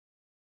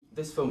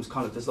This film's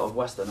kind of, there's a lot of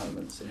Western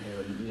elements in here,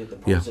 and you did The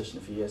Proposition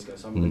a few years ago,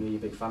 so I'm wondering, are you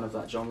a big fan of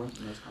that genre and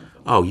those kind of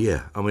films? Oh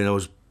yeah, I mean I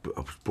was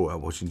brought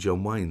up watching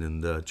John Wayne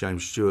and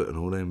James Stewart and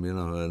all them, you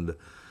know, and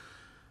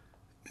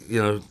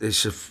you know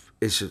it's a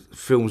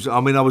films. I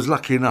mean I was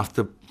lucky enough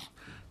to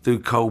do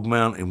Cold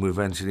Mountain with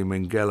Anthony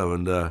Minghella,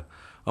 and I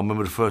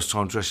remember the first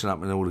time dressing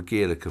up in all the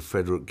gear, the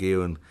Confederate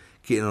gear, and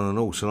getting on an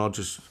horse, and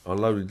I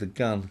loaded the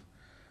gun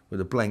with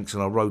the blanks,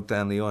 and I rode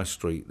down the high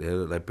street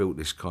there. They built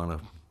this kind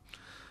of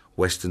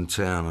western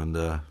town,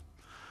 and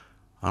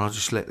I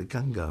just let the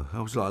gun go.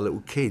 I was like a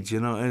little kid, you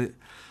know. And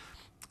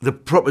The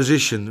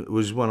Proposition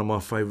was one of my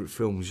favourite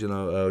films, you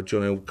know.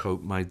 John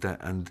Elcote made that,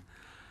 and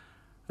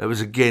it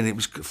was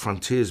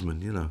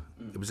frontiersman, you know.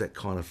 It was that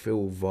kind of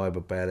feel vibe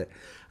about it,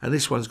 and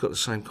this one's got the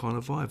same kind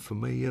of vibe for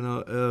me, you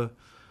know.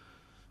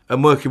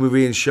 And working with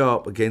Ian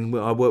Sharp again,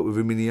 I worked with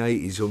him in the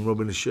 '80s on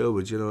Robin of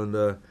Sherwood, you know,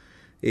 and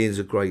Ian's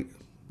a great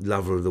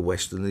lover of the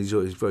Western. He's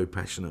very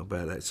passionate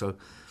about that, so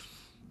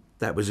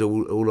that was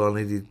all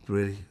I needed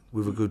really,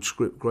 with a good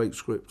script, great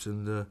script,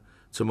 and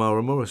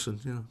Tamara Morrison,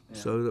 you know. Yeah.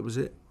 So that was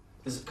it.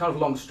 There's kind of a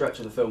long stretch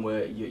of the film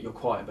where you're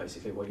quiet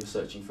basically, while you're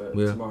searching for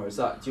tomorrow.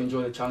 Do you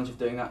enjoy the challenge of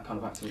doing that, kind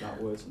of acting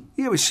without words?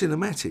 Yeah, it's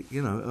cinematic,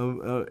 you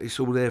know. It's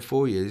all there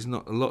for you. There's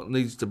not a lot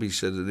needs to be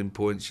said at them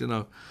points, you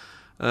know.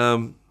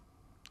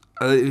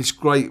 It's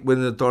great when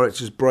the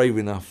director's brave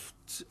enough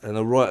and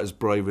the writer's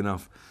brave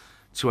enough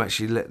to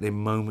actually let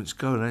them moments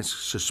go, and that's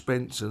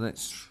suspense and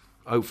that's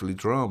hopefully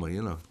drama,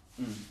 you know.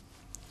 Mm.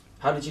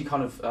 How did you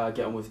kind of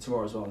get on with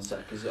Tomorrow as well on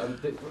set?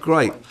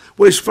 Great.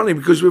 Well, it's funny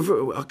because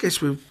I guess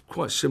we're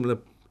quite similar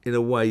in a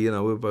way, you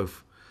know.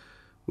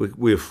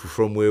 We're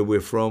from where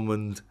we're from,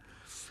 and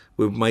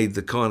we've made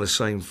the kind of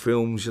same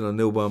films. You know,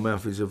 Nil by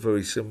Mouth is a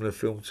very similar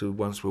film to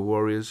Once We're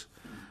Warriors,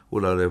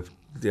 although they're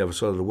the other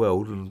side of the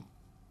world and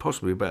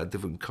possibly about a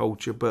different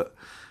culture, but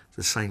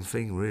the same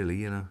thing really,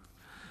 you know.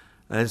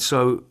 And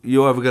so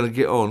you're either going to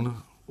get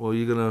on or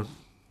you're going to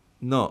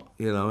not,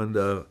 you know.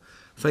 And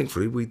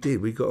thankfully we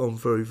did. We got on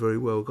very, very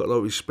well. Got a lot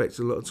of respect,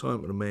 a lot of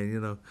time for the man, you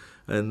know.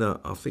 And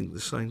I think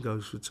the same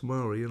goes for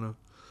Tomorrow, you know.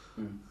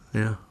 Mm.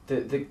 Yeah.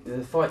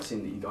 The fight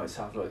scene that you guys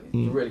have, like,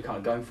 you're really kind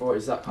of going for it.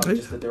 Is that kind of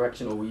just the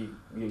direction, or were you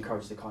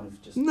encouraged to kind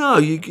of just? No,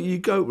 you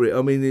go for it.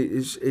 I mean,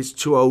 it's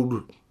too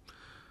old.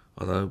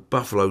 I don't know,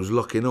 buffaloes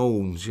locking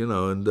horns, you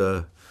know,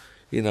 and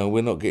you know,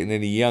 we're not getting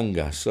any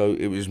younger, so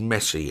it was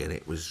messy, and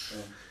it was,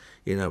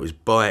 you know, it was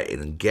biting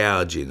and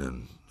gouging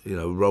and, you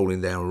know, rolling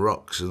down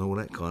rocks and all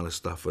that kind of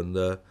stuff. And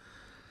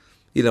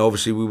you know,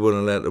 obviously we weren't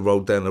allowed to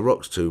roll down the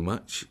rocks too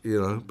much,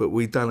 you know, but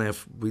we done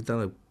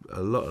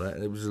a lot of that.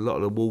 There was a lot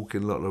of the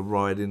walking, a lot of the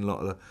riding, a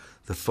lot of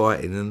the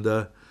fighting,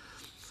 and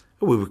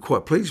we were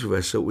quite pleased with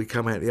ourselves. We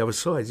come out the other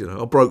side, you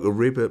know. I broke a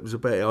rib. It was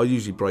about. I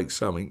usually break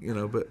something, you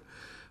know, but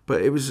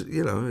it was,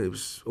 you know, it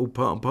was all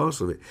part and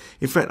parcel of it.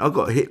 In fact, I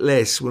got hit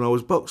less when I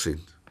was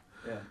boxing.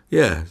 Yeah.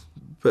 Yeah,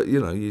 but you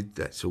know,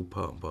 that's all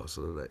part and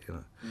parcel of that, you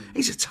know.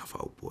 He's a tough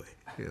old boy,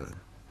 you know.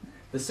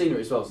 The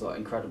scenery as well is like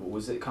incredible.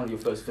 Was it kind of your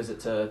first visit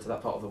to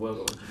that part of the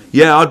world? Or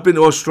yeah, I'd been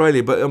to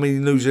Australia, but I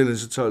mean, New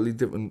Zealand's a totally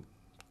different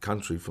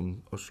country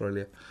from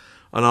Australia,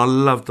 and I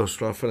loved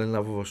Australia. I fell in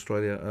love with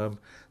Australia,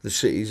 the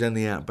cities and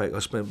the outback. I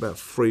spent about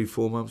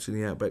 3-4 months in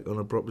the outback on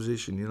a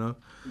proposition, you know,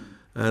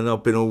 and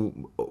I've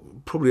been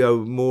probably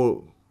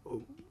over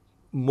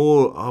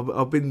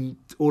I've been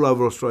all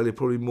over Australia,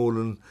 probably more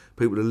than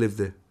people that live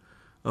there.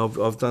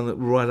 I've done it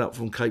right up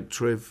from Cape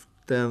Trev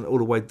down all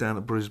the way down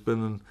to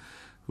Brisbane and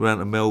around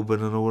to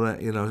Melbourne and all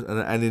that, you know,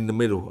 and in the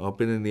middle, I've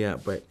been in the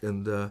outback,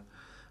 and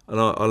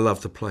I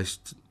love the place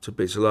to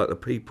bits. I like the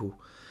people.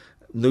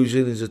 New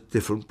Zealand's a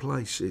different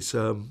place. It's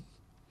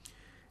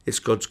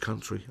God's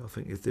country, I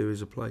think, if there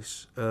is a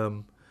place.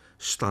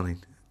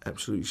 Stunning,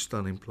 absolutely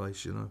stunning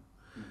place, you know.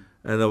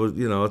 And I was,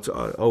 you know,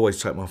 I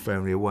always take my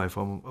family away if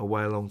I'm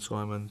away a long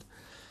time, and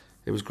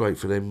it was great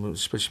for them,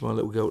 especially my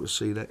little girl, to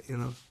see that, you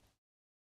know.